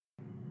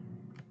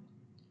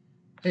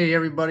Hey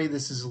everybody,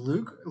 this is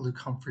Luke,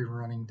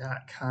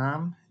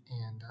 LukeHumphreyRunning.com,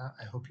 and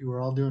I hope you are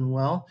all doing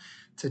well.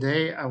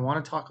 Today I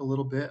want to talk a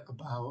little bit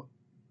about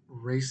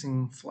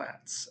racing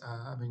flats.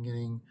 I've been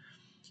getting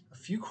a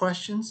few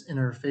questions in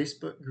our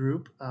Facebook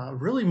group,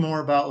 really more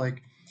about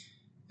like,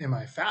 am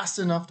I fast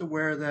enough to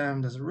wear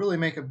them? Does it really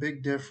make a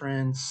big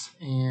difference?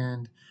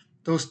 And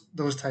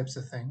those types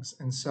of things.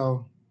 And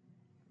so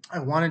I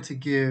wanted to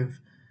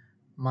give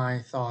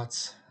my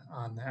thoughts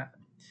on that.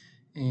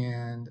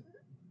 And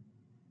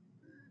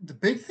the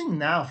big thing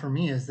now for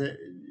me is that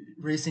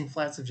racing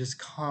flats have just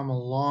come a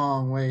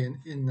long way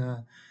in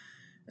the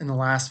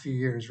last few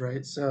years,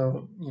 right?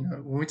 So,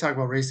 when we talk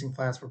about racing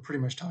flats, we're pretty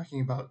much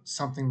talking about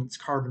something that's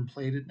carbon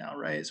plated now,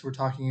 right? So we're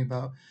talking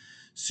about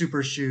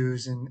super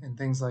shoes and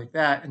things like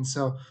that. And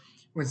so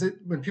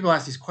when people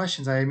ask these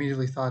questions, I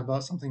immediately thought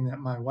about something that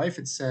my wife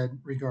had said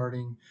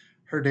regarding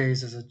her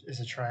days as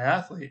a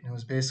triathlete. And it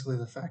was basically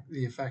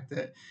the effect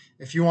that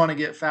if you want to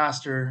get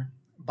faster,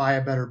 buy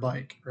a better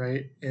bike,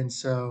 right? And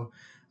so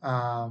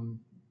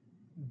um,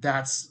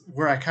 that's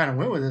where I kind of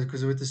went with it,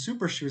 because with the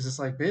super shoes, it's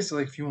like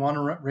basically if you want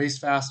to race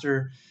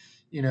faster,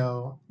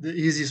 the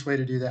easiest way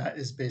to do that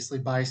is basically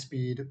buy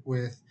speed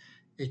with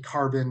a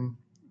carbon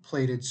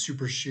plated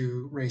super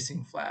shoe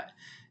racing flat.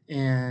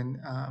 And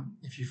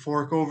if you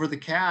fork over the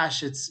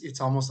cash, it's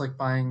almost like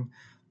buying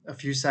a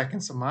few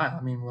seconds a mile.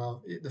 I mean,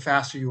 well, the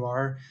faster you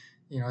are,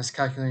 I was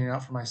calculating it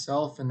out for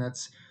myself, and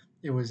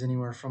it was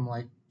anywhere from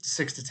like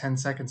 6 to 10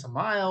 seconds a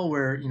mile.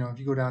 Where if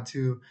you go down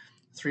to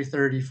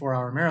 3:30 4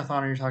 hour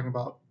marathon, you're talking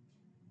about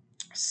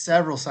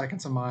several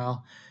seconds a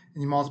mile,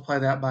 and you multiply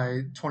that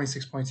by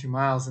 26.2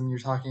 miles, and you're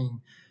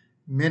talking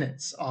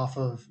minutes off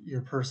of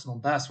your personal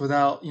best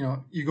without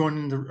you going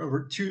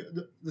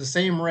into the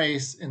same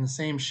race in the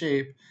same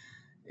shape.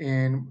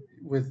 And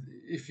with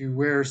if you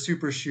wear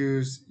super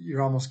shoes,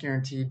 you're almost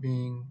guaranteed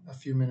being a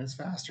few minutes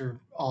faster,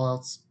 all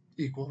else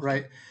equal,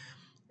 right?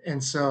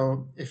 And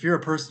so if you're a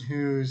person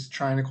who's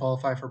trying to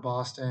qualify for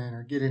Boston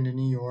or get into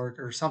New York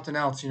or something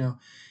else,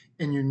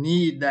 and you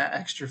need that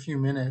extra few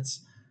minutes,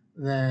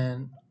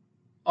 then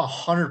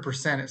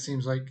 100% it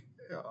seems like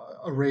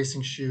a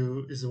racing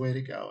shoe is the way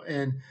to go.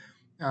 And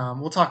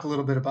we'll talk a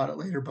little bit about it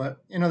later,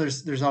 but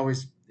there's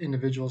always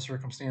individual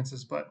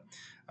circumstances, but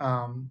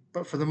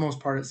for the most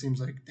part it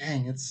seems like,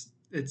 dang,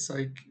 it's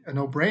like a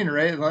no-brainer,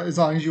 right? As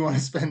long as you want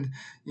to spend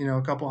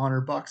a couple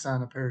 $100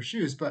 on a pair of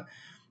shoes. But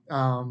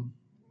um,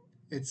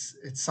 it's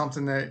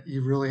something that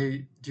you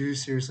really do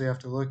seriously have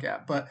to look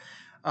at. But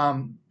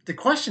the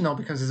question though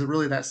becomes, is it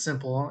really that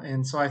simple?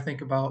 And so I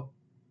think about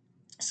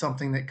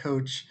something that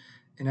coach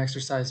and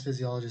exercise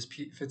physiologist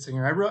Pete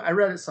Fitzinger, I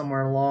read it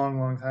somewhere a long,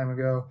 long time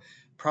ago,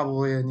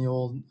 probably in the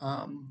old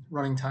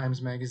Running Times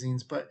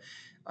magazines, but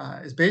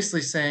is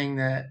basically saying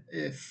that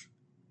if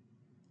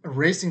a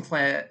racing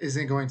flat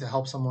isn't going to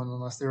help someone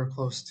unless they were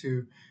close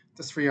to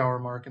the 3 hour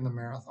mark in the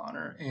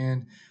marathoner.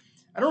 And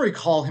I don't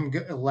recall him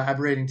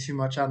elaborating too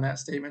much on that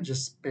statement,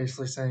 just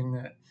basically saying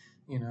that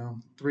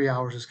 3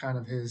 hours is kind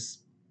of his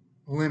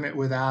limit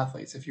with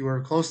athletes. If you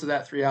were close to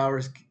that 3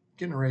 hours,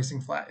 getting a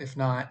racing flat. If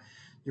not,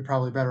 you're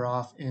probably better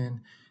off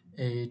in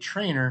a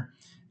trainer.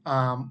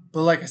 But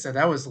like I said,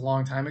 that was a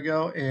long time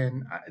ago,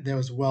 and that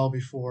was well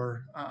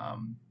before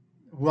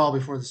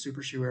the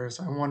super shoe era.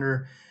 So I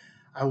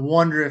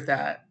wonder if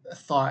that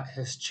thought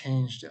has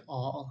changed at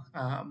all.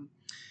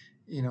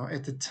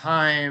 At the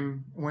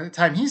time, when the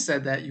time he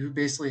said that, you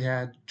basically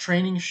had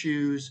training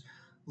shoes,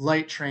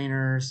 light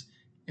trainers,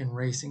 and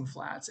racing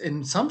flats.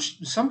 And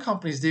some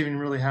companies didn't even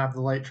really have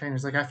the light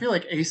trainers. Like I feel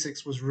like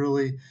Asics was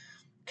really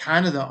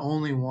kind of the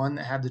only one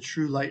that had the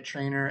true light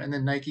trainer, and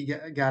then Nike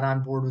got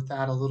on board with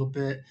that a little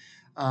bit.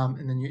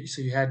 And then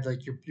you had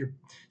like your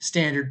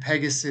standard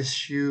Pegasus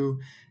shoe,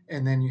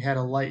 and then you had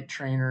a light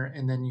trainer,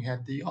 and then you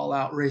had the all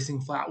out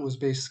racing flat was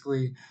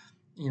basically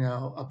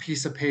a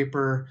piece of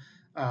paper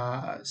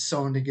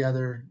sewn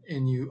together,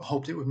 and you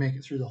hoped it would make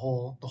it through the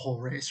whole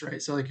race,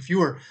 right? So like if you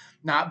were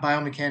not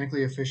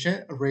biomechanically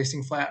efficient, a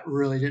racing flat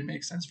really didn't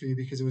make sense for you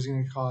because it was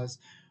going to cause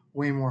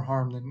way more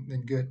harm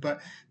than good.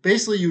 But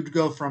basically you'd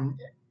go from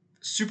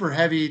super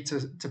heavy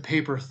to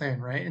paper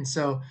thin, right? And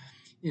so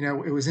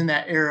it was in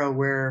that era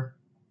where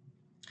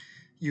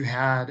you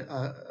had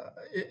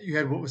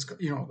what was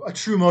a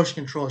true motion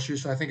control shoe.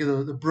 So I think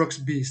of the Brooks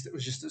Beast. It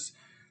was just this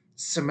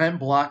cement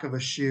block of a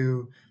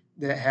shoe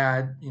that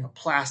had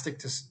plastic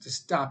to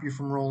stop you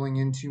from rolling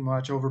in too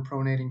much, over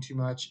pronating too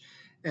much,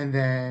 and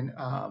then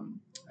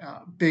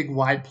big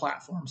wide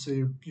platform. So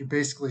you're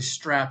basically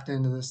strapped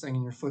into this thing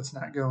and your foot's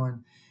not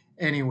going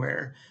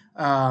anywhere.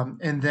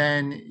 And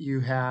then you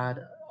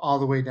had all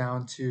the way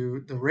down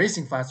to the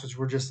racing flats, which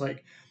were just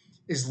like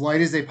as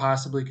light as they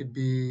possibly could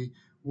be,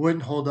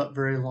 wouldn't hold up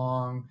very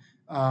long.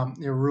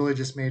 They were really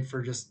just made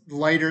for just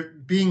lighter.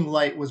 Being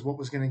light was what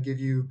was going to give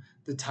you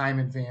the time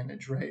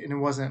advantage, right? And it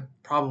wasn't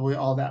probably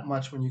all that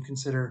much when you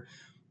consider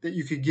that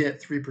you could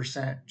get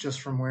 3%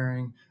 just from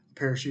wearing a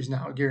pair of shoes.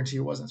 Now, I guarantee it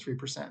wasn't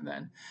 3%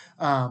 then.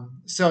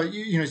 So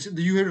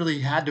you literally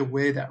had to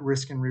weigh that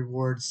risk and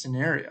reward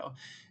scenario.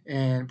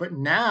 But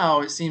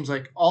now it seems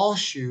like all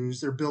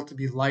shoes, they're built to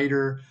be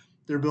lighter,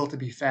 they're built to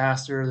be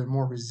faster, they're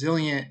more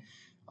resilient,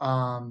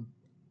 um,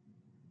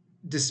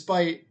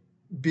 despite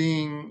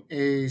being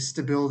a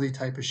stability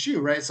type of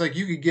shoe, right? It's like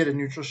you could get a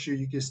neutral shoe,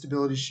 you get a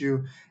stability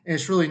shoe, and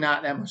it's really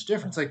not that much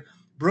difference. Like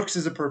Brooks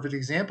is a perfect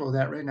example of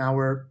that right now,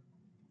 where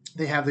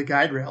they have the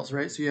guide rails,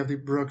 right? So you have the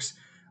Brooks,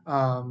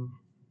 um,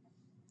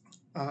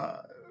 uh,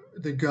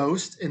 the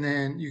Ghost, and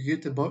then you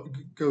get the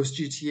Ghost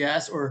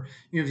GTS, or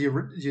you have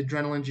the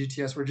Adrenaline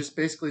GTS, where just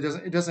basically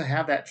doesn't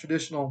have that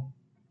traditional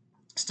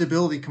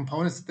stability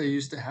components that they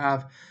used to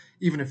have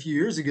even a few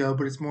years ago,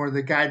 but it's more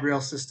the guide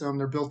rail system.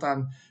 They're built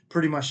on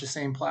pretty much the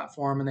same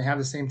platform, and they have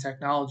the same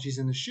technologies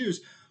in the shoes.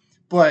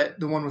 But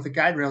the one with the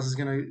guide rails is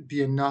going to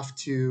be enough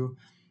to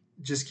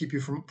just keep you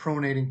from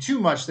pronating too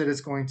much that it's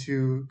going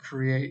to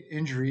create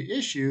injury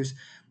issues.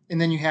 And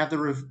then you have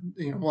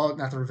well,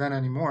 not the Ravenna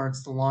anymore,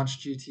 it's the Launch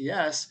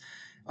GTS.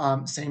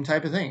 Same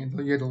type of thing.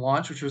 You had the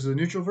Launch, which was the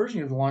neutral version.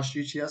 You have the Launch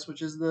GTS,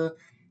 which is the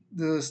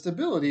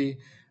stability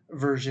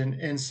version.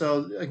 And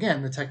so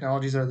again, the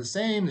technologies are the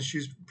same. The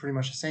shoes pretty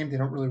much the same. They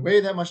don't really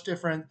weigh that much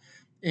different.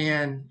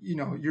 And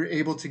you're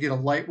able to get a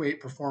lightweight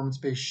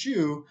performance-based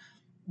shoe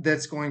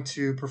that's going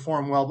to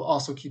perform well, but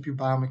also keep you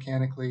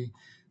biomechanically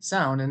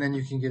sound. And then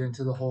you can get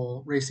into the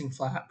whole racing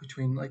flat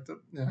between like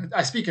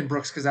I speak in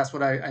Brooks because that's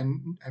what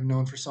I've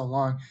known for so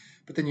long.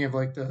 But then you have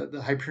like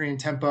the Hyperion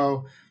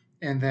Tempo,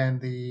 and then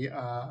the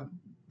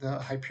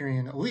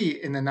Hyperion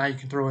Elite, and then now you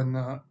can throw in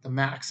the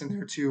Max in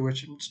there too,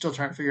 which I'm still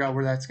trying to figure out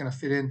where that's going to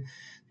fit in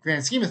the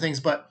grand scheme of things.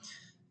 But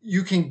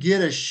you can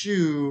get a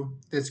shoe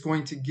that's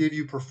going to give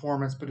you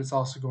performance, but it's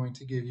also going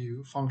to give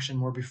you function.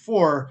 Where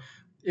before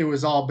it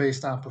was all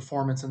based on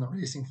performance in the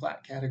racing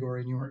flat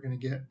category, and you weren't going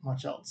to get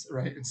much else,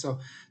 right? And so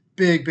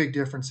big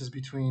differences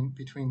between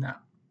that.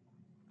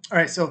 All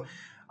right, so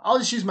I'll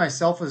just use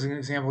myself as an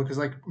example because,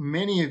 like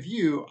many of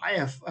you, I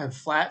have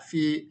flat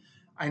feet.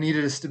 I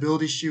needed a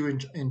stability shoe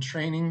in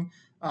training.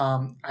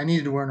 I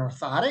needed to wear an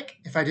orthotic.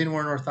 If I didn't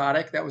wear an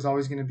orthotic, that was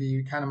always going to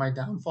be kind of my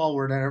downfall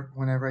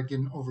whenever I get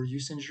an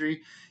overuse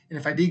injury. And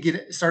if I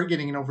did start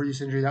getting an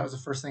overuse injury, that was the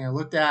first thing I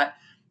looked at.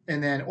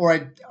 And then, or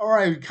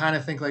I would kind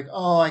of think like,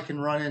 oh, I can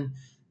run in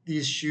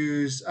these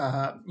shoes.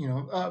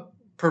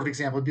 Perfect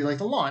example would be like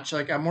the Launch.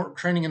 Like I'm more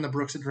training in the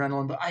Brooks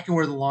Adrenaline, but I can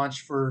wear the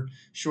Launch for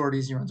short,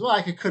 easy runs. Well,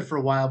 I could for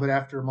a while, but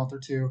after a month or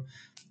two,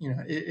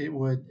 it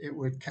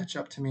would catch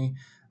up to me.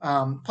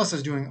 Plus, I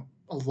was doing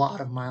a lot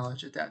of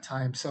mileage at that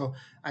time, so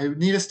I would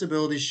need a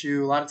stability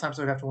shoe. A lot of times,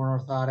 I would have to wear an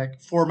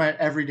orthotic for my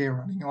everyday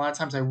running. A lot of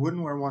times, I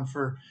wouldn't wear one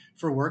for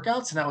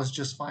workouts, and that was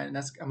just fine. And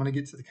I'm going to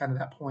get to the kind of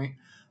that point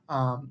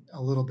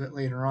a little bit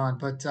later on,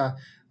 but.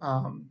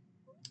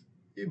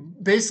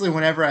 Basically,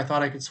 whenever I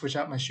thought I could switch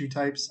out my shoe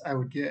types, I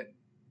would get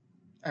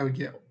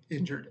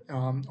injured,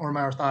 or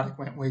my orthotic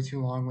went way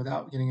too long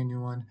without getting a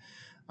new one.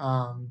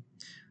 Um,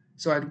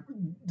 so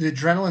the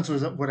Adrenalines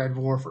was what I'd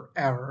wore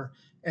forever,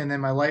 and then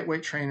my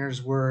lightweight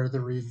trainers were the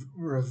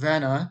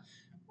Ravenna,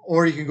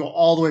 or you can go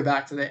all the way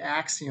back to the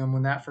Axiom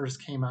when that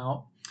first came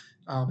out.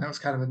 That was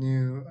kind of a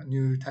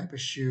new type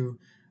of shoe.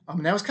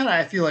 And that was kind of,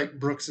 I feel like,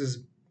 Brooks's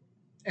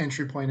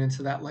entry point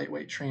into that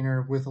lightweight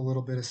trainer with a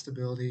little bit of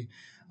stability.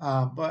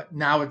 But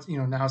now it's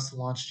the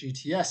Launch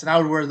GTS, and I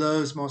would wear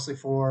those mostly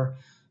for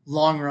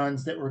long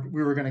runs that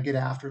we were going to get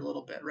after a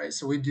little bit, right?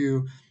 So we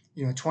do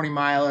 20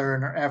 miler,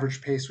 and our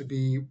average pace would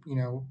be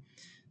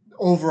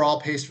overall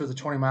pace for the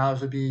 20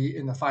 milers would be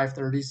in the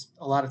 5:30s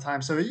a lot of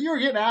times. So you were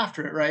getting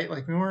after it, right?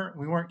 Like we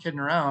weren't kidding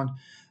around.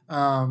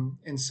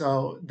 And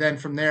so then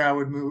from there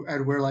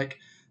I'd wear like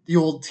the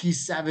old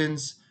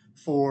T7s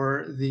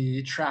for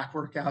the track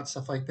workouts,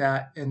 stuff like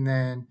that. And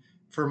then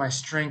for my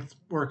strength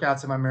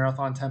workouts and my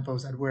marathon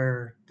tempos, I'd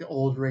wear the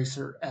old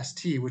Racer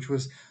ST, which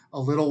was a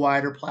little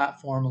wider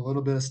platform, a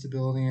little bit of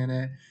stability in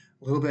it,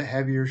 a little bit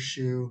heavier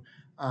shoe.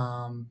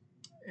 And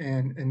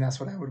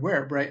that's what I would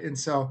wear, right? And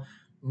so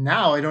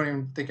now I don't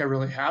even think I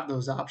really have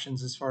those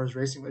options as far as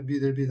racing. It would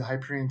either be the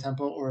Hyperion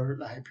Tempo or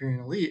the Hyperion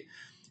Elite,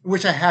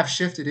 which I have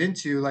shifted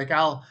into. Like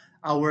I'll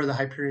wear the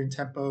Hyperion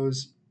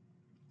Tempos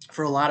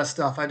for a lot of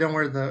stuff. I don't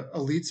wear the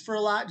Elites for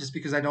a lot just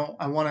because I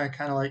want to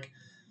kind of like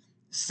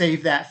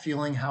save that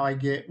feeling how I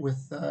get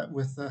with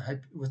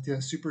the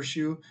super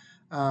shoe.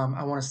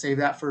 I want to save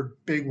that for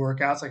big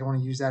workouts. Like I want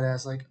to use that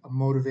as like a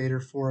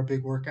motivator for a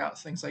big workout,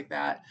 things like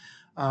that.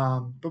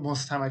 But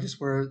most of the time I just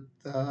wear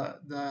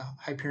the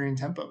Hyperion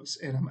Tempos,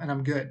 and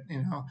I'm good,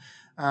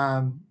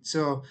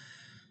 so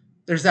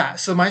there's that.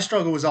 So my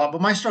struggle was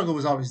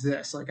always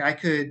this: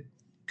 like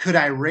could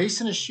I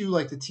race in a shoe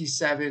like the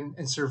T7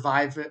 and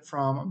survive it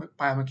from a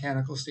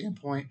biomechanical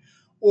standpoint,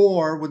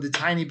 or would the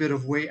tiny bit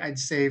of weight I'd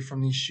save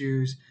from these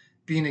shoes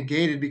be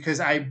negated because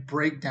I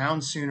break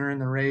down sooner in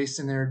the race,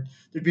 and there'd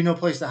be no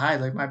place to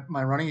hide? Like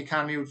my running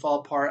economy would fall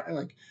apart.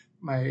 Like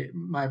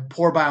my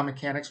poor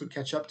biomechanics would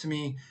catch up to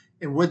me.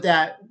 And would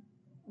that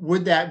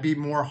be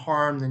more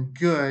harm than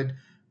good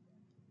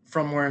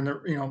from wearing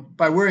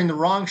by wearing the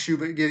wrong shoe,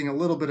 but getting a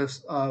little bit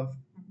of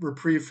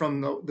reprieve from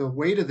the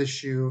weight of the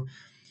shoe?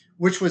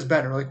 which was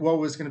better? Like, what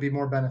was going to be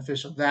more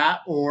beneficial,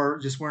 that or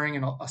just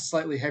wearing a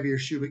slightly heavier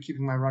shoe but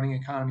keeping my running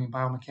economy and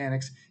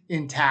biomechanics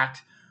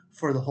intact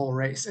for the whole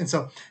race? And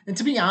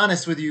to be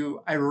honest with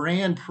you, I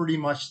ran pretty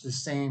much the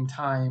same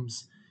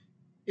times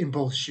in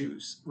both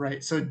shoes,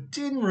 right? So it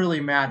didn't really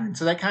matter. And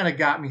so that kind of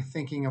got me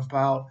thinking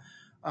about,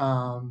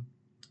 um,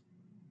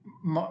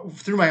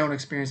 through my own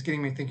experience,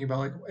 getting me thinking about,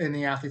 like, in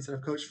the athletes that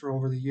I've coached for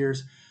over the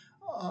years,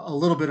 a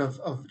little bit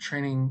of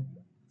training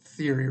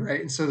theory,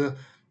 right? And so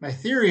my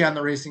theory on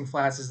the racing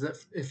flats is that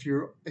if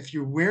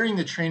you're wearing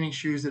the training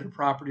shoes that are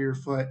proper to your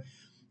foot,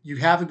 you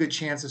have a good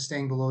chance of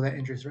staying below that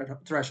injury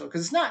threshold.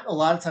 Because it's not, a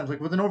lot of times,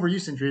 like with an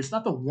overuse injury, it's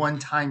not the one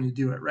time you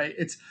do it, right?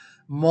 It's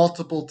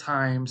multiple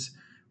times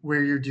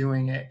where you're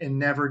doing it and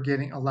never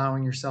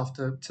allowing yourself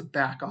to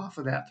back off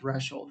of that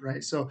threshold,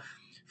 right? So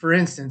for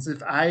instance,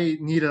 if I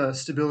need a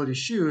stability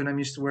shoe and I'm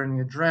used to wearing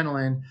the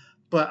Adrenaline,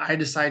 but I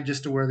decide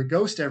just to wear the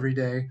Ghost every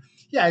day,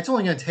 yeah, it's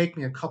only going to take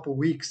me a couple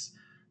weeks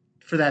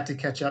for that to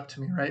catch up to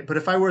me, right? But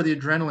if I wear the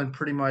Adrenaline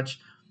pretty much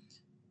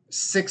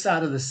 6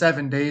 out of the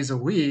 7 days a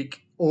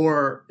week,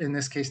 or in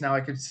this case now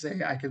I could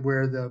say I could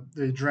wear the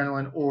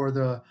Adrenaline or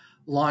the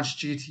Launch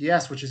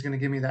GTS, which is going to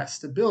give me that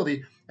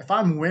stability. If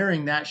I'm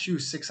wearing that shoe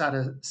 6 out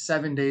of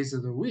 7 days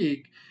of the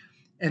week,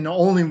 and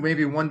only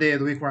maybe one day of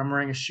the week where I'm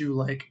wearing a shoe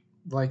like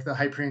the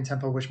Hyperion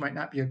Tempo, which might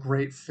not be a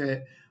great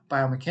fit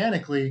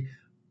biomechanically,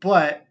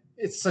 but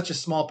it's such a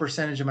small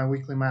percentage of my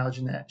weekly mileage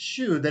in that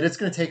shoe that it's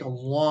going to take a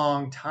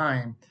long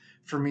time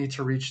for me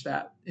to reach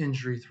that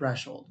injury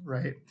threshold,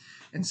 right?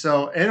 And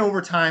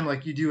over time,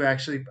 like, you do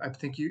actually, I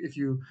think if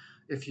you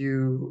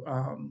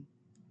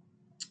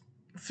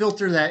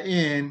filter that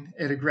in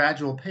at a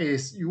gradual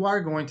pace, you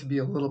are going to be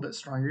a little bit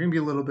stronger. You're going to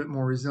be a little bit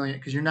more resilient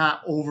because you're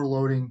not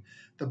overloading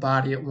the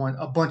body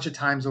a bunch of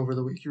times over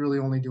the week. You're really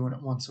only doing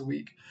it once a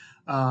week.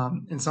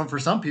 And for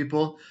some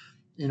people,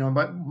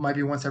 might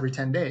be once every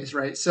 10 days,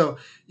 right? So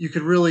you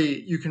can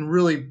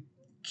really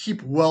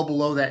keep well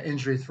below that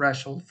injury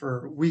threshold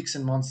for weeks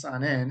and months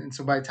on end. And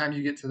so by the time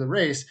you get to the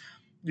race,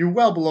 you're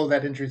well below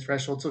that injury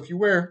threshold. So if you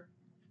wear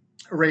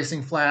a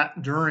racing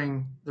flat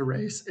during the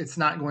race, it's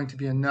not going to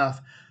be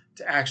enough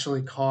to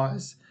actually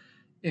cause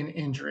an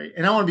injury.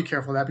 And I want to be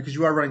careful of that because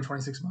you are running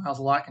 26 miles.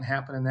 A lot can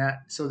happen in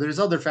that. So there's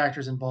other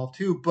factors involved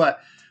too.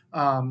 But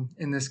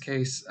in this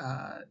case,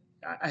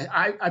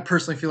 I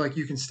personally feel like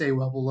you can stay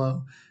well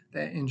below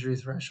that injury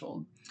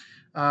threshold.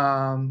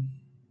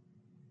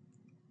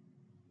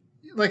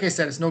 Like I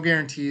said, it's no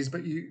guarantees,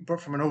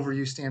 but from an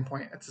overuse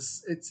standpoint,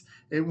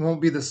 it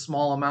won't be the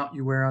small amount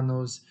you wear on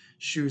those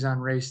shoes on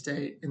race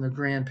day in the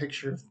grand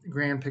picture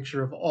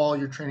of all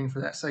your training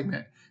for that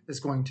segment that's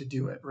going to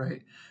do it,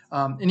 right?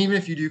 And even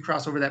if you do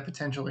cross over that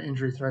potential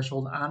injury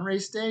threshold on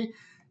race day,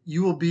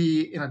 you will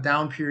be in a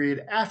down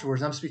period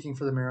afterwards. I'm speaking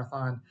for the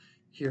marathon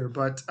here,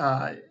 but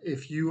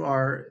if you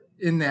are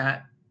in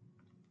that,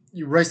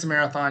 you race the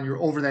marathon, you're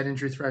over that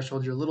injury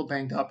threshold, you're a little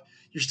banged up,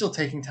 you're still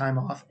taking time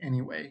off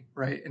anyway,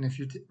 right? And if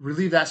you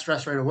relieve that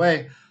stress right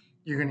away,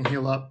 you're going to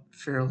heal up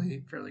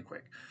fairly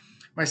quick.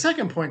 My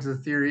second point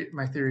to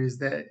my theory is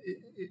that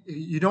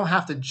you don't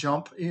have to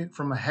jump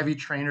from a heavy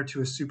trainer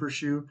to a super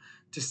shoe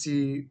to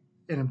see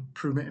an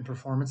improvement in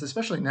performance,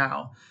 especially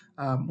now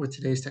with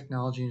today's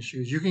technology and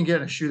shoes. You can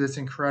get a shoe that's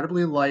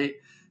incredibly light,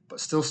 but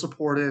still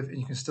supportive, and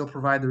you can still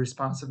provide the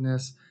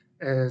responsiveness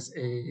as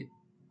a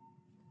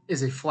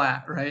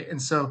flat, right?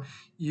 And so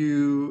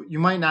you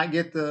might not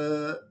get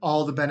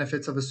all the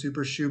benefits of a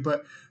super shoe,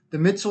 but the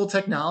midsole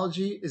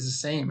technology is the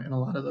same in a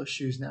lot of those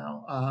shoes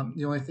now.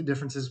 The only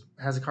difference is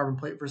has a carbon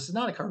plate versus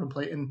not a carbon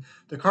plate, and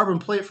the carbon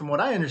plate, from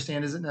what I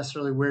understand, isn't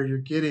necessarily where you're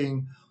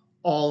getting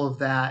all of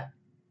that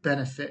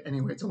benefit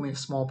anyway. It's only a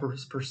small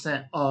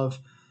percent of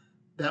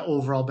that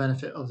overall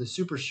benefit of the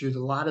super shoe. A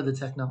lot of the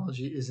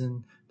technology is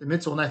in the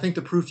midsole, and I think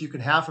the proof you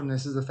can have from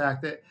this is the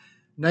fact that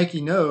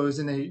Nike knows,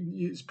 and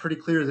it's pretty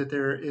clear that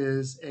there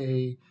is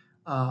a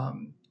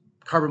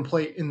carbon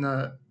plate in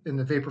the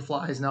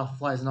Vaporflies and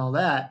Alphaflies and all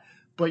that,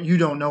 but you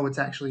don't know what's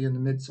actually in the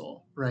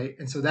midsole, right?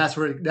 And so that's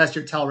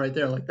your tell right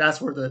there. Like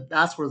that's where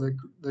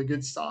the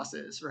good sauce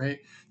is, right?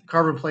 The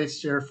carbon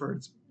plate's there for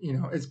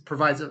it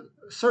provides a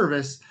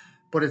service,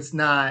 but it's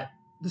not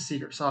the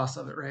secret sauce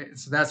of it, right? And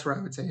so that's where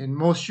I would say, and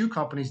most shoe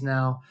companies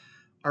now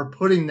are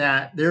putting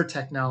their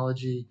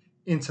technology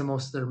into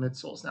most of their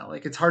midsoles now.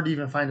 Like, it's hard to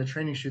even find a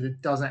training shoe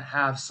that doesn't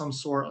have some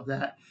sort of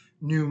that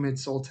new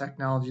midsole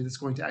technology that's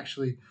going to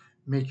actually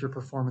make your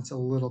performance a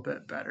little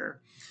bit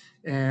better.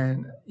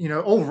 And,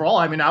 overall,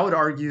 I mean, I would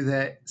argue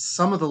that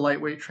some of the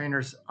lightweight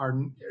trainers are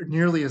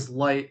nearly as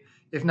light,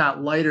 if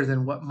not lighter,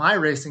 than what my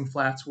racing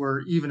flats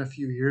were even a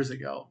few years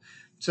ago.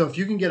 So if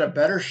you can get a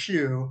better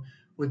shoe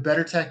with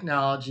better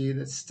technology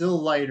that's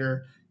still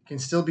lighter, can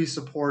still be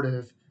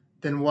supportive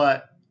than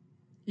what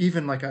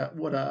even like a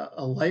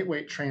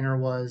lightweight trainer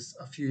was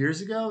a few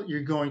years ago,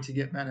 you're going to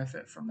get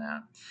benefit from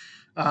that.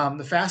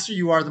 The faster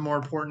you are, the more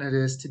important it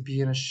is to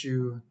be in a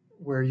shoe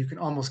where you can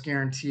almost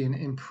guarantee an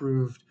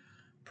improved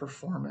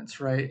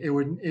performance, right?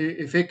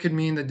 If it could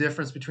mean the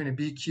difference between a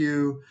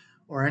BQ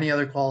or any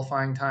other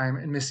qualifying time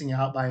and missing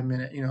out by a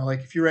minute. Like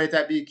if you're right at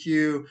that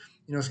BQ,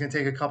 it's going to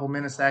take a couple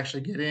minutes to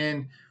actually get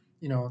in.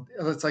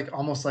 It's like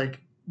almost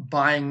like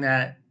buying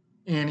that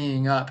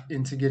anteing up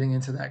into getting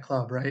into that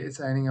club, right? It's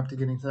anteing up to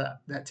getting to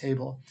that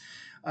table.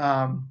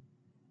 The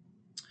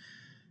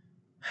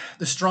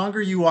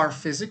stronger you are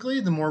physically,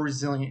 the more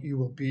resilient you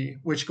will be,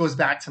 which goes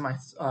back to my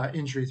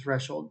injury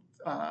threshold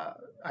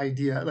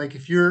idea. Like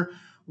if you're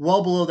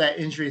well below that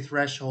injury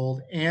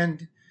threshold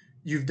and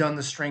you've done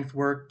the strength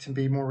work to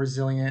be more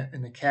resilient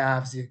in the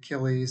calves, the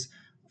Achilles,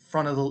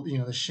 front of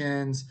the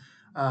shins,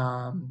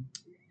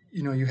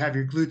 you have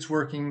your glutes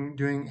working,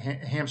 doing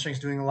hamstrings,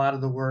 doing a lot of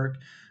the work.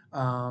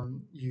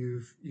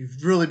 You've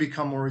really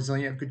become more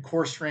resilient. You have good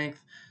core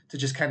strength to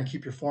just kind of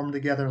keep your form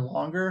together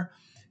longer.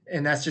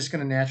 And that's just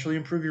going to naturally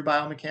improve your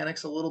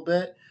biomechanics a little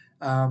bit.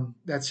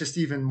 That's just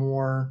even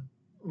more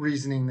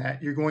reasoning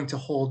that you're going to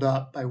hold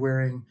up by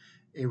wearing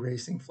a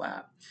racing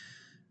flat.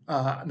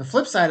 On the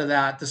flip side of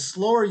that, the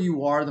slower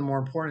you are, the more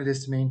important it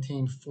is to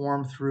maintain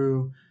form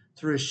through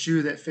a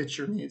shoe that fits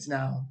your needs.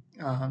 Now,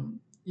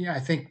 I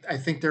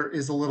think there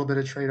is a little bit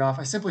of trade-off.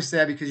 I simply say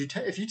that because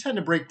if you tend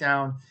to break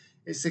down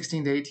at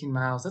 16 to 18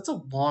 miles, that's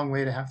a long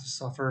way to have to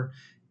suffer,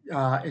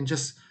 and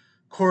just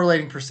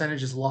correlating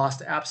percentages lost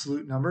to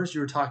absolute numbers.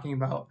 You were talking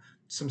about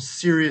some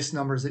serious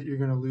numbers that you're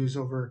going to lose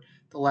over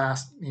the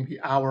last maybe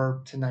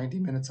hour to 90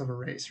 minutes of a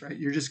race, right?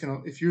 You're just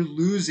going to, if you're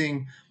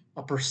losing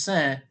a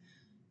percent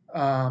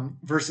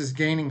versus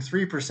gaining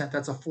 3%,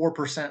 that's a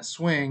 4%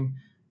 swing.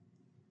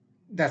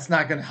 That's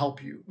not going to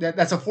help you.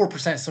 That's a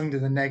 4% swing to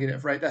the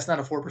negative, right? That's not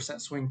a 4%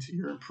 swing to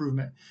your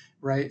improvement,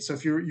 right? So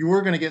if you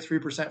were going to get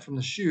 3% from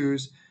the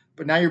shoes,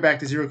 but now you're back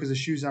to zero because the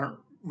shoes aren't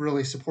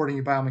really supporting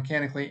you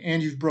biomechanically,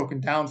 and you've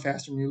broken down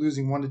faster and you're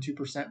losing 1% to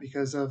 2%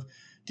 because of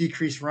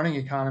decreased running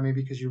economy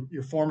because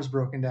your form's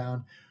broken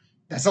down.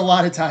 That's a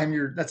lot of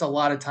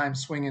time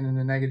swinging in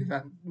the negative.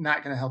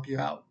 Not going to help you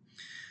out.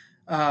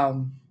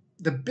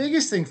 The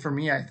biggest thing for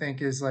me, I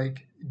think, is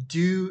like,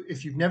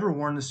 if you've never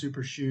worn the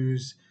super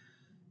shoes,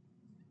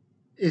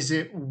 is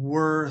it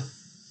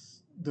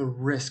worth the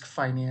risk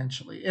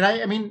financially? And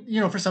I mean,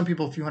 for some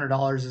people, a few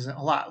 $100s isn't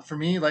a lot. For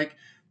me, like,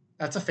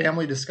 that's a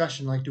family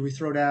discussion. Like, do we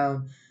throw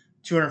down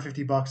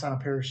 $250 on a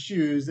pair of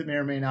shoes that may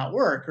or may not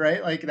work,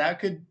 right? Like that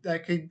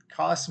could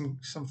cause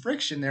some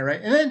friction there,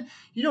 right? And then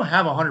you don't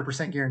have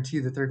 100% guarantee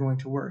that they're going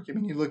to work. I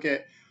mean, you look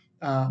at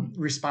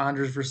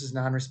responders versus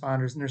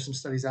non-responders, and there's some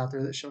studies out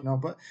there that show no.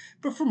 But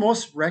for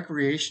most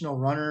recreational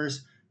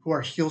runners who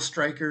are heel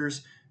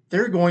strikers,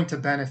 they're going to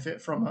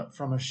benefit from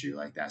a shoe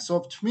like that.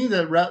 So to me,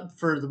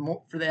 for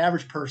the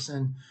average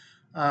person,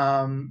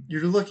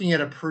 you're looking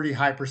at a pretty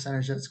high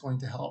percentage that's going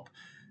to help.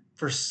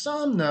 For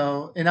some,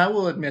 though, and I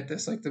will admit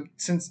this, like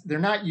since they're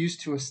not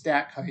used to a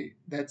stack height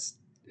that's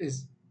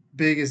as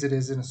big as it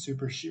is in a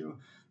super shoe.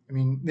 I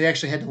mean, they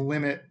actually had to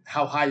limit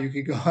how high you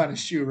could go on a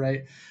shoe,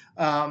 right?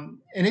 And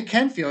it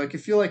can feel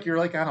like you're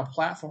like on a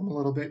platform a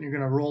little bit and you're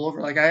going to roll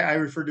over. Like I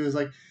refer to it as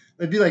like,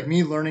 it'd be like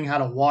me learning how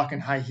to walk in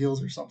high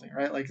heels or something,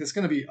 right? Like it's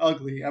going to be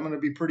ugly. I'm going to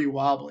be pretty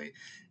wobbly.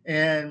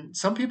 And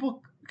some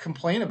people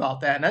complain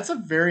about that, and that's a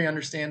very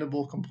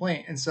understandable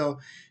complaint. And so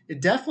it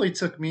definitely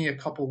took me a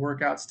couple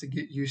workouts to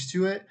get used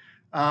to it.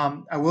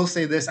 I will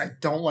say this: I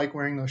don't like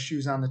wearing those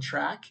shoes on the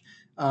track.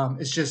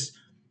 It's just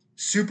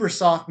super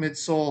soft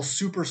midsole,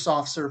 super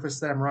soft surface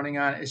that I'm running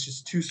on. It's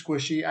just too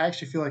squishy. I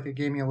actually feel like it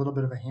gave me a little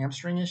bit of a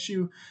hamstring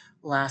issue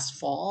last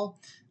fall.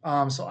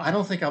 So I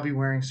don't think I'll be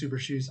wearing super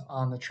shoes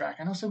on the track.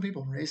 I know some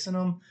people race in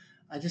them.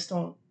 I just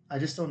don't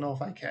know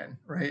if I can,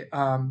 right?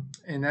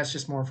 And that's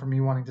just more for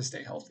me wanting to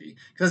stay healthy.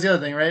 Because the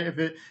other thing, right?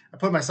 I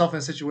put myself in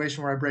a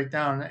situation where I break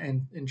down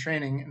in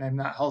training and I'm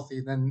not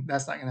healthy, then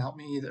that's not going to help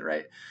me either,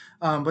 right?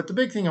 But the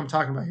big thing I'm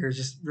talking about here is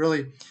just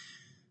really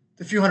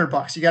the few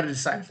 $100. You got to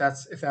decide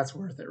if that's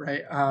worth it,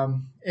 right?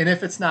 And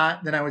if it's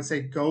not, then I would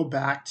say go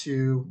back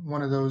to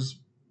one of those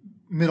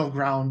middle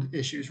ground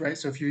issues, right?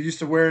 So if you're used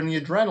to wearing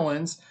the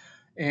adrenalines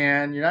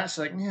and you're not just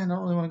like, man, I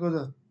don't really want to go to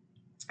the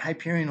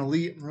Hyperion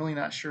Elite, I'm really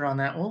not sure on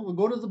that. Well, we'll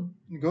go to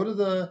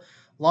the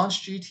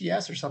Launch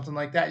GTS or something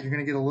like that. You're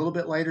going to get a little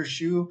bit lighter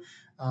shoe.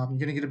 You're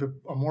going to get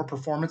a more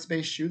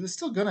performance-based shoe that's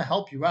still going to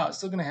help you out. It's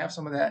still going to have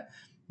some of that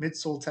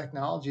midsole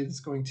technology that's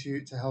going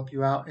to help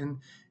you out.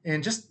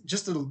 And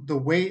just the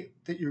weight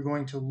that you're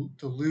going to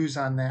lose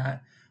on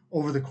that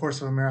over the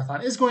course of a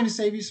marathon is going to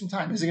save you some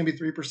time. Is it going to be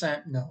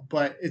 3%? No,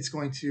 but it's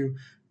going to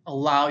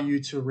allow you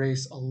to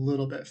race a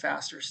little bit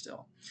faster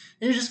still,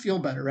 and you just feel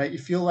better, right? You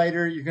feel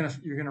lighter. You're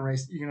gonna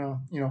race.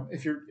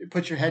 If you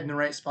put your head in the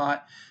right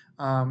spot,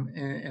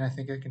 and I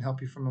think it can help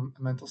you from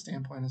a mental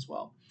standpoint as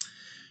well.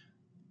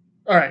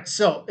 All right,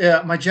 so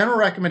my general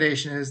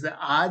recommendation is that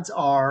odds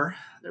are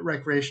that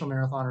recreational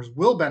marathoners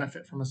will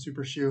benefit from a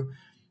super shoe.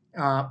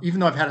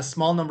 Even though I've had a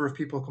small number of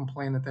people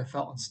complain that they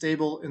felt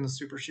unstable in the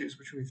super shoes,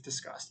 which we've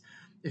discussed.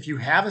 If you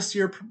have a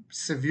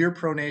severe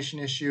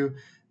pronation issue,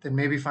 then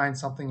maybe find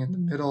something in the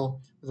middle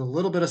with a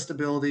little bit of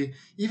stability.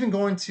 Even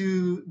going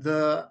to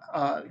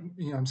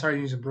I'm sorry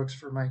to use Brooks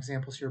for my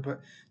examples here, but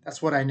that's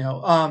what I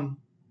know.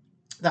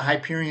 the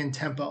Hyperion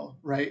Tempo,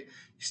 right?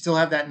 You still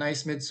have that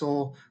nice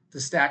midsole. The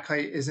stack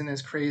height isn't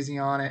as crazy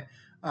on it,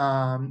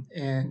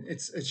 and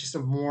it's just a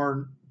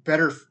more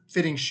better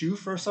fitting shoe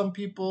for some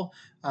people.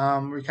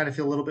 Where you kind of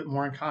feel a little bit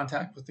more in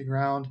contact with the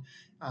ground,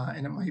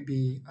 and it might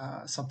be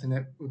something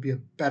that would be a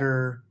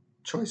better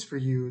choice for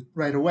you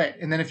right away.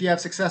 And then if you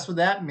have success with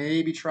that,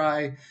 maybe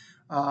try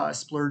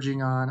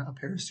splurging on a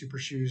pair of super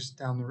shoes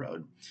down the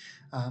road.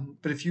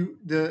 But if you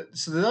the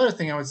other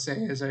thing I would say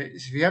is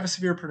if you have a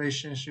severe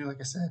pronation issue, like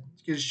I said,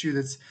 get a shoe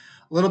that's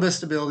a little bit of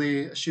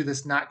stability, a shoe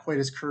that's not quite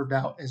as curved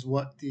out as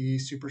what the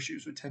super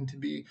shoes would tend to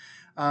be.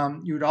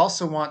 You would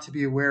also want to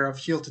be aware of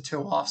heel to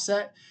toe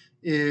offset.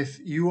 If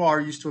you are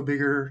used to a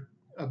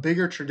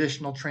bigger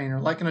traditional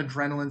trainer like an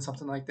Adrenaline,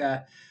 something like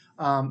that,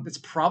 it's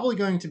probably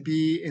going to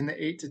be in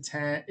the 8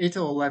 to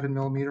 11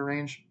 millimeter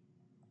range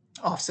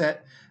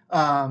offset,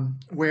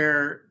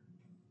 where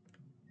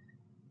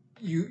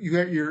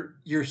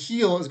your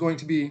heel is going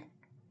to be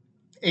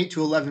 8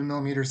 to 11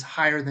 millimeters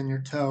higher than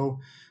your toe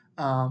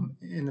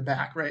in the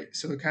back, right?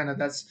 So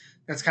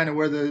that's kind of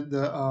where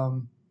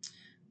the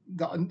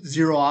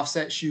zero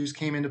offset shoes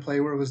came into play,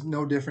 where it was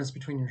no difference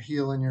between your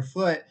heel and your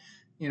foot.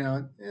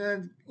 The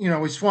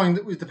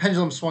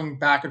pendulum swung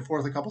back and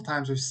forth a couple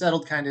times. We've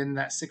settled kind of in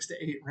that 6 to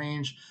 8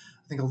 range.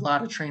 I think a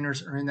lot of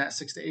trainers are in that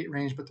 6 to 8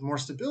 range, but the more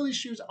stability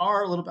shoes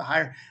are a little bit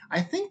higher.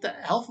 I think the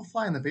Alpha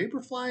Fly and the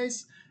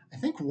Vaporflies, I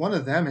think one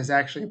of them is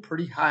actually a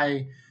pretty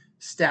high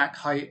stack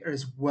height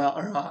as well,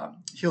 or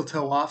heel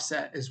toe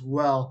offset as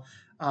well.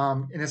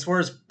 And as far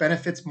as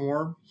benefits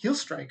more heel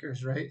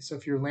strikers, right? So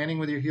if you're landing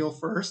with your heel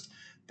first,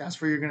 that's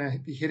where you're going to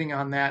be hitting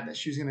on that. That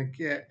shoe's going to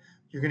get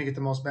you're going to get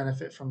the most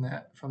benefit from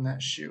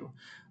that shoe.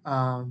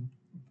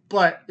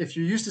 But if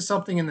you're used to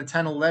something in the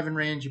 10-11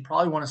 range, you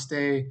probably want to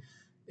stay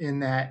in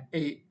that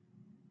 8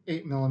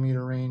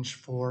 millimeter range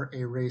for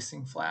a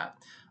racing flat.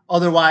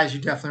 Otherwise, you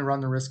definitely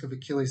run the risk of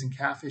Achilles and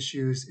calf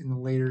issues in the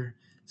later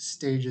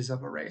stages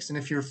of a race. And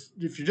if you're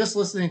just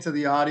listening to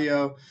the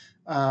audio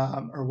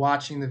or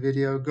watching the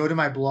video, go to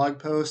my blog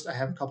post. I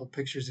have a couple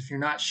pictures. If you're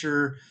not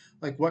sure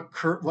like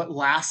what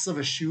lasts of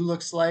a shoe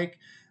looks like,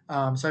 so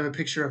I have a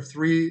picture of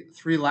three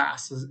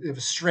lasts. You have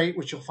a straight,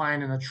 which you'll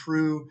find in a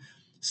true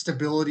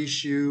stability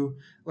shoe,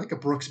 like a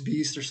Brooks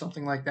Beast or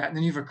something like that. And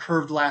then you have a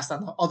curved last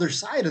on the other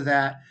side of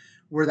that,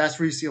 where that's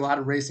where you see a lot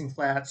of racing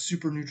flats,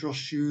 super neutral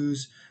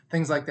shoes,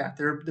 things like that.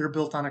 They're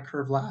built on a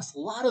curved last. A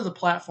lot of the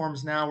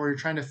platforms now, where you're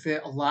trying to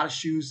fit a lot of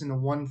shoes into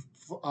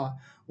a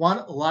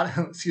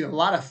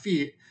lot of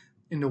feet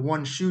into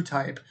one shoe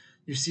type,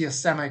 you see a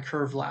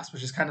semi-curved last,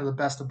 which is kind of the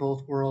best of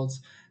both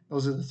worlds.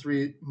 Those are the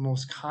three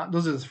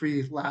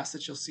lasts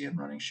that you'll see in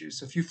running shoes.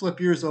 So if you flip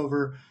yours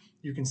over,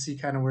 you can see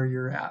kind of where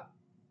you're at.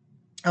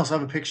 I also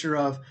have a picture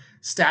of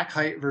stack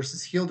height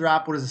versus heel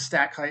drop. What does a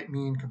stack height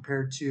mean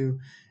compared to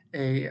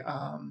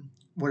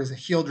what is a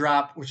heel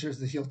drop, which is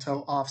the heel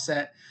toe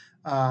offset,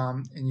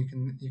 and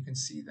you can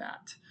see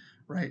that,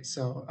 right?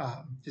 So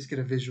just get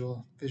a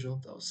visual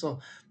of those. So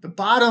the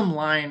bottom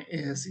line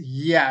is,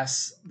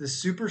 yes, the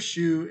super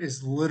shoe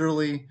is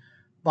literally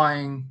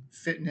buying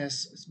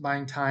fitness, it's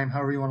buying time,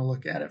 however you want to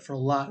look at it, for a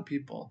lot of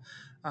people.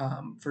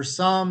 For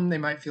some, they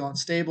might feel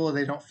unstable, or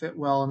they don't fit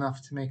well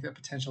enough to make that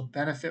potential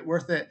benefit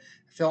worth it.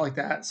 I felt like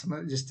that. Some of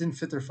it just didn't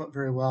fit their foot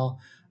very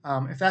well.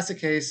 If that's the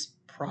case,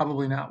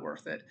 probably not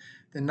worth it.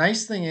 The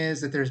nice thing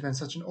is that there's been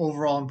such an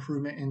overall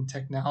improvement in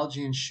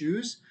technology and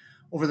shoes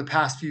over the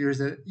past few years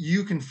that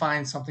you can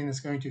find something that's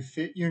going to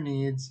fit your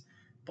needs,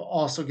 but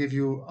also give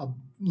you a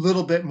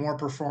little bit more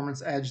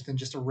performance edge than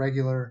just a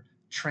regular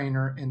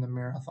trainer in the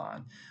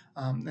marathon.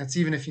 That's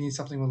even if you need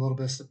something with a little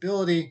bit of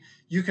stability,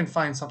 you can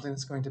find something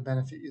that's going to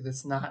benefit you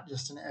that's not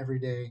just an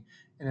everyday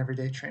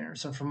trainer.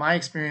 So from my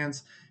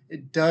experience,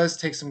 it does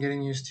take some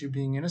getting used to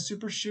being in a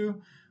super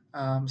shoe.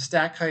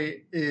 Stack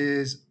height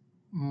is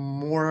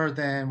more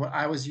than what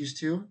I was used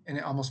to, and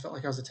it almost felt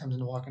like I was attempting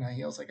to walk in high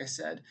heels, like I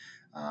said.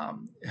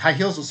 High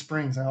heels with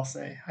springs, I'll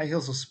say. High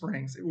heels with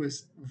springs. It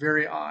was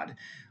very odd.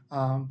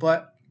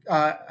 But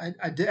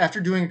I did, after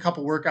doing a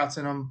couple workouts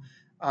in them,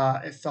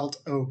 it felt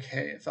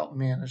okay. It felt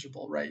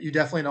manageable, right? You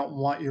definitely don't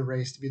want your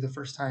race to be the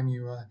first time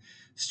you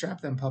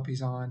strap them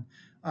puppies on.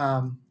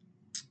 And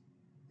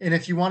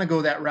if you want to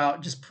go that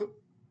route, just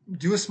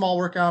do a small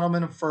workout on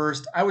them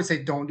first. I would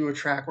say don't do a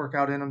track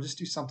workout in them. Just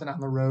do something on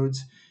the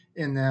roads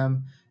in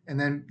them, and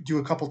then do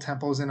a couple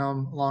tempos in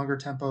them, longer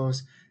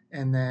tempos,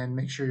 and then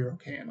make sure you're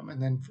okay in them.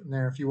 And then from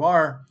there, if you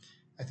are,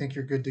 I think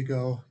you're good to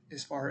go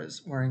as far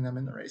as wearing them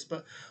in the race.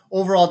 But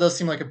overall, it does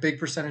seem like a big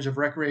percentage of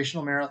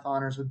recreational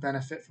marathoners would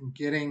benefit from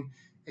getting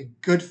a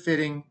good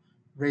fitting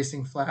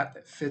racing flat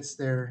that fits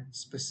their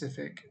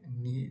specific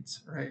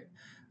needs, right?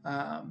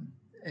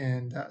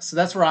 So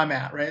that's where I'm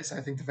at, right? So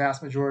I think the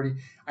vast majority,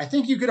 I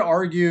think you could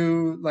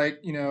argue, like,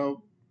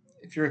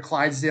 if you're a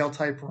Clydesdale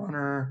type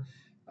runner,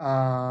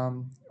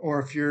 or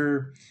if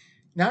you're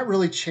not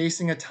really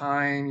chasing a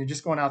time, you're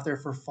just going out there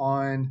for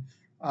fun,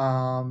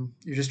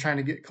 you're just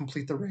trying to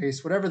complete the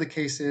race, whatever the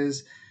case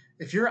is,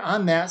 if you're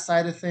on that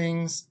side of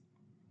things,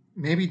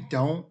 maybe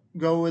don't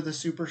go with a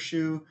super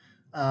shoe.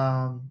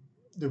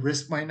 the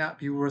risk might not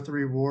be worth the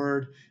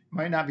reward,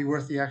 might not be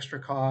worth the extra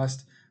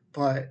cost.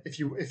 But if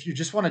you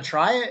just want to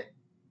try it,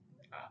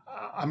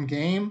 I'm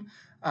game.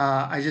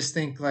 I just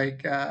think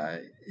like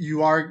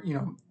you are,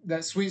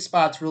 that sweet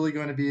spot's really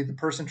going to be the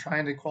person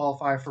trying to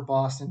qualify for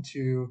Boston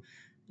to,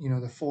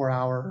 the 4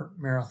 hour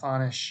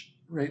marathonish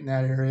right in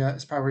that area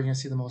is probably going to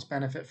see the most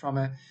benefit from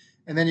it.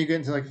 And then you get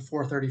into like a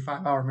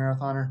 4:35 hour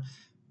marathoner,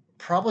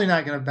 probably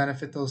not going to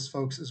benefit those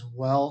folks as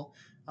well.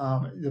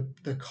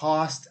 The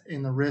cost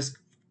and the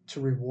risk to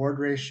reward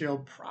ratio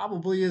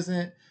probably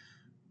isn't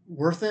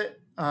worth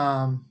it.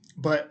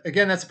 But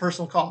again, that's a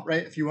personal call,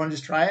 right? If you want to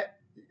just try it,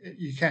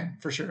 you can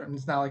for sure. And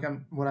it's not like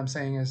what I'm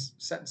saying is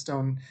set in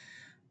stone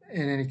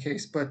in any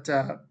case. But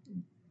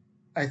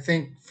I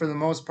think for the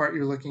most part,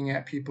 you're looking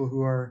at people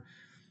who are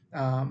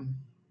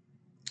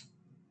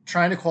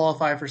trying to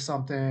qualify for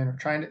something, or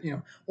trying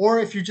to, or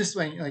if you're just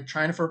like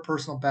trying for a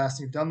personal best,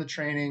 and you've done the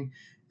training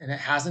and it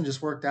hasn't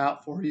just worked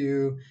out for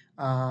you,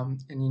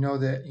 and you know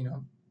that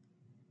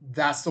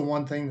that's the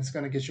one thing that's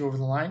going to get you over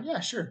the line.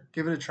 Yeah, sure,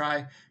 give it a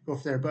try, go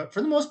for there. But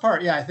for the most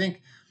part, yeah, I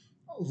think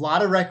a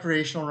lot of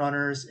recreational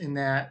runners in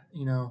that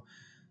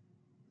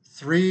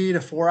 3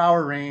 to 4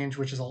 hour range,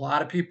 which is a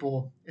lot of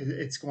people,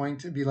 it's going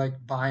to be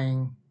like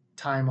buying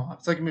time off.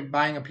 It's like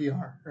buying a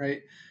PR,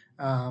 right?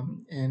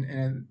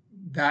 And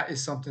that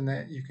is something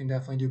that you can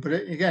definitely do. But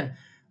again,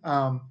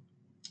 yeah.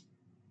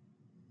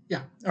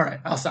 All right.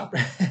 I'll stop.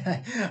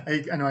 I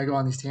know I go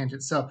on these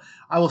tangents, so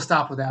I will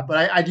stop with that.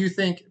 But I do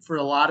think for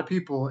a lot of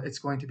people, it's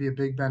going to be a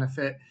big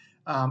benefit,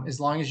 as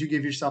long as you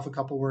give yourself a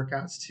couple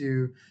workouts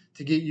to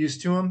get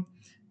used to them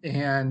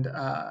and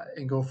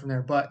go from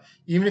there. But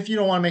even if you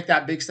don't want to make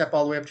that big step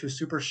all the way up to a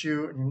super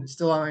shoot and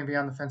still want to be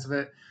on the fence of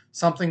it,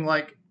 something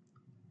like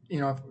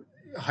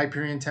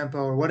Hyperion Tempo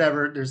or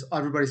whatever.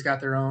 Everybody's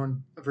got their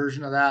own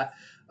version of that.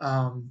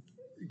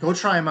 Go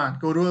try them on.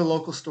 Go to a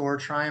local store,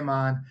 try them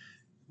on.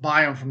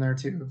 Buy them from there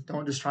too.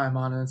 Don't just try them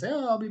on and say,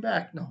 "Oh, I'll be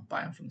back." No,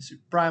 buy them from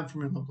buy them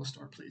from your local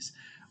store, please,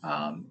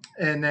 and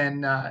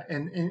then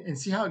and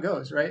see how it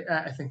goes. Right?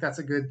 I think that's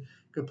a good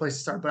place to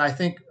start. But I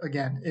think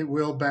again, it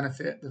will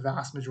benefit the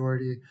vast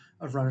majority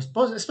of runners,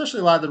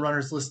 especially a lot of the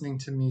runners listening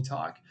to me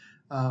talk.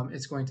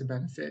 It's going to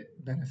benefit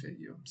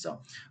you. So,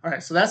 all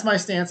right. So that's my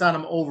stance on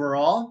them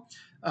overall.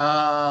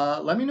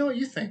 Let me know what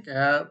you think.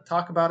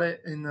 Talk about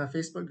it in the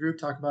Facebook group.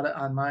 Talk about it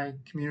on my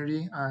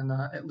community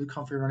at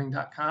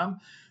lukehumphrey.running.com.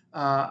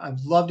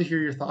 I'd love to hear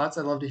your thoughts.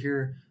 I'd love to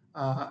hear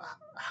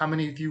how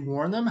many of you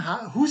worn them.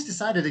 Who's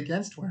decided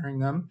against wearing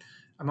them?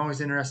 I'm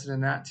always interested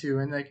in that too.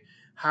 And like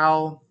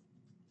how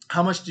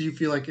much do you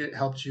feel like it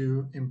helped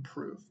you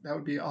improve? That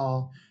would be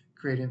all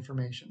great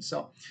information.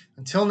 So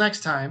until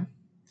next time,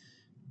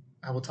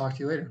 I will talk to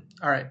you later.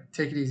 All right.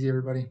 Take it easy,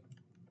 everybody.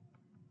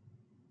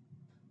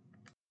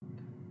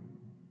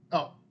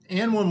 Oh,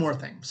 and one more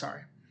thing.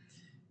 Sorry.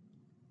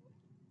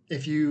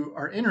 If you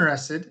are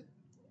interested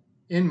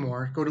in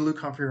more, go to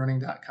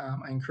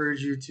lukehumphrey.running.com. I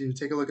encourage you to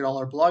take a look at all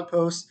our blog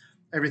posts,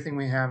 everything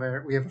we have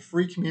there. We have a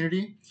free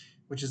community,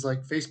 which is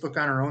like Facebook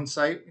on our own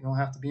site. You don't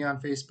have to be on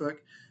Facebook.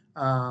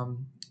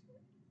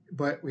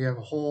 But we have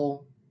a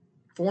whole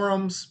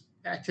forums,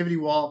 activity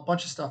wall, a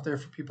bunch of stuff there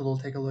for people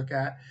to take a look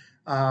at.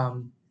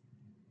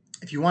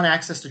 If you want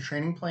access to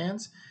training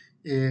plans,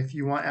 if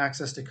you want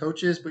access to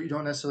coaches, but you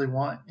don't necessarily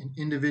want an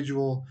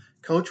individual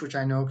coach, which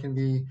I know can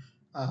be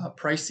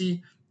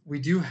pricey, we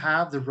do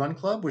have the Run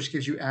Club, which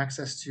gives you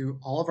access to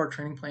all of our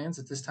training plans.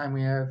 At this time,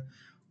 we have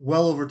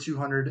well over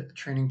 200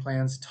 training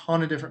plans,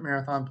 ton of different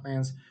marathon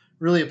plans,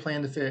 really a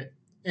plan to fit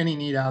any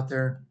need out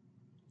there.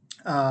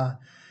 And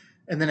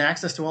then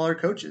access to all our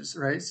coaches,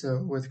 right? So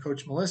with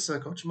Coach Melissa,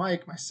 Coach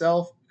Mike,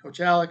 myself, Coach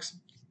Alex,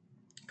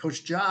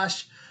 Coach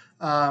Josh,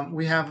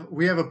 we have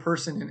a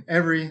person in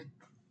every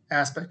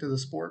aspect of the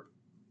sport.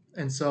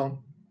 And so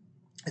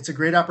it's a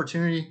great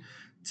opportunity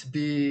to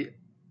be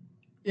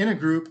in a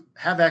group,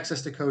 have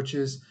access to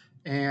coaches,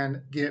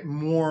 and get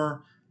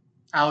more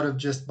out of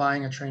just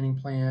buying a training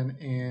plan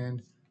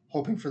and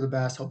hoping for the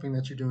best, hoping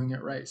that you're doing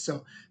it right.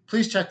 So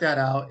please check that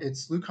out.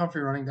 It's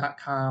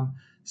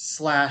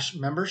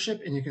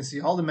lukehumphrey.running.com/membership, and you can see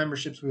all the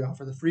memberships we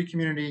offer: the free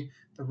community,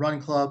 the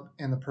Run Club,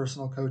 and the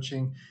personal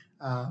coaching.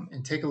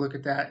 And take a look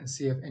at that and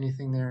see if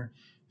anything there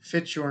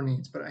fits your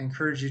needs. But I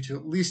encourage you to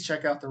at least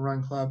check out the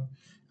Run Club.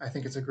 I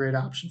think it's a great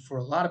option for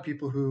a lot of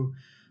people who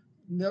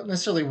don't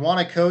necessarily want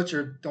a coach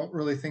or don't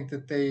really think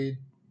that they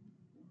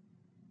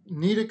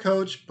need a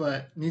coach,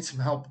 but need some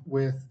help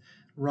with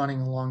running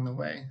along the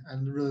way.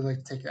 I'd really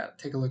like to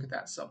take a look at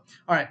that. So,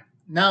 all right,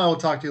 now I will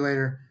talk to you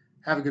later.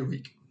 Have a good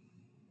week.